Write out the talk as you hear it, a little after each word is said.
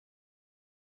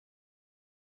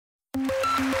Don't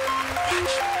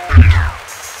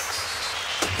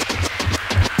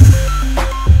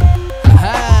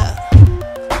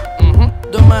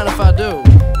mind if I do.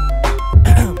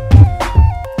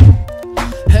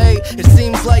 Hey, it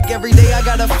seems like every day I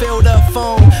got a filled up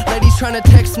phone. Ladies trying to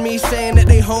text me saying that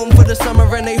they home for the summer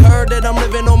and they heard that I'm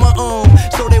living on my own.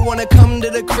 So they wanna come to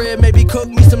the crib, maybe cook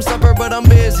me some supper, but I'm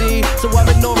busy, so I'm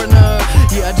ignoring her.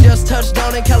 Yeah, I just touched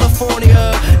down in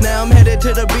California. Now I'm headed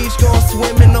to the beach, going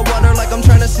swim in the water like I'm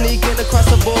trying to sneak in across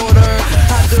the border.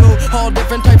 I do all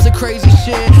different types of crazy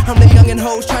shit. I'm the youngin'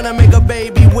 host trying to make a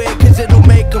baby with, cause it'll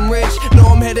make them rich. No,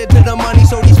 I'm headed to the money,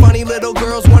 so these funny little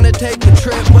girls wanna take the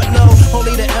trip. But no,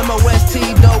 only the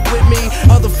MOST dope with me.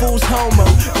 Other fools homo,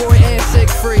 Roy and sick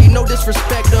free. No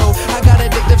disrespect though, I got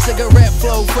addictive cigarette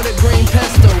flow for the green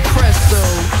pesto, presto.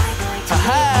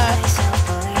 Aha!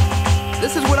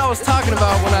 This is what I was talking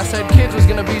about when I said kids was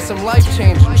gonna be some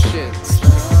life-changing shit.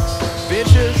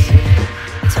 Bitches.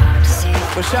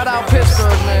 But shout out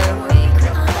Pittsburgh, man.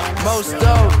 Most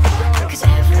dope.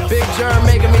 Big Germ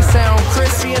making me sound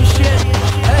crispy and shit.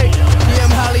 Hey, yeah,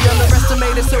 I'm highly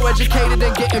underestimated, so educated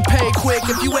and getting paid quick.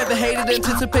 If you ever hated,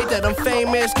 anticipate that I'm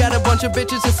famous. Got a bunch of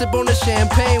bitches to sip on the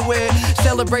champagne with.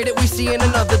 Celebrate it, we see in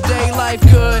another day. Life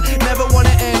good, never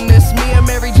wanna end this. Me and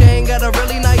Mary Jane got a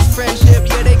really nice friendship.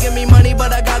 Yeah, they give me money,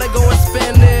 but I gotta go and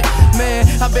spend it. Man,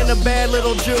 I've been a bad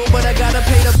little Jew, but I gotta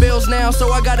pay the bills now,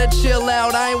 so I gotta chill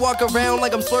out. I ain't walk around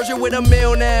like I'm splurging with a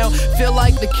meal now. Feel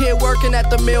like the kid working at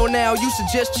the mill now. Used to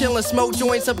just chill and smoke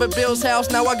joints up at Bill's house.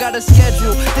 Now I got a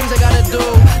schedule, things I gotta do.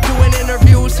 Doing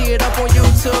interviews, see it up on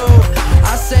YouTube.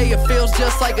 I say it feels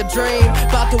just like a dream.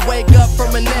 About to wake up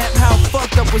from a nap, how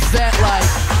fucked up was that like?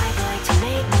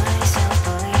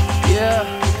 Yeah.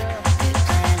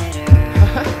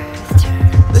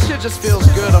 This shit just feels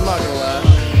good, I'm not gonna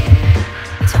lie.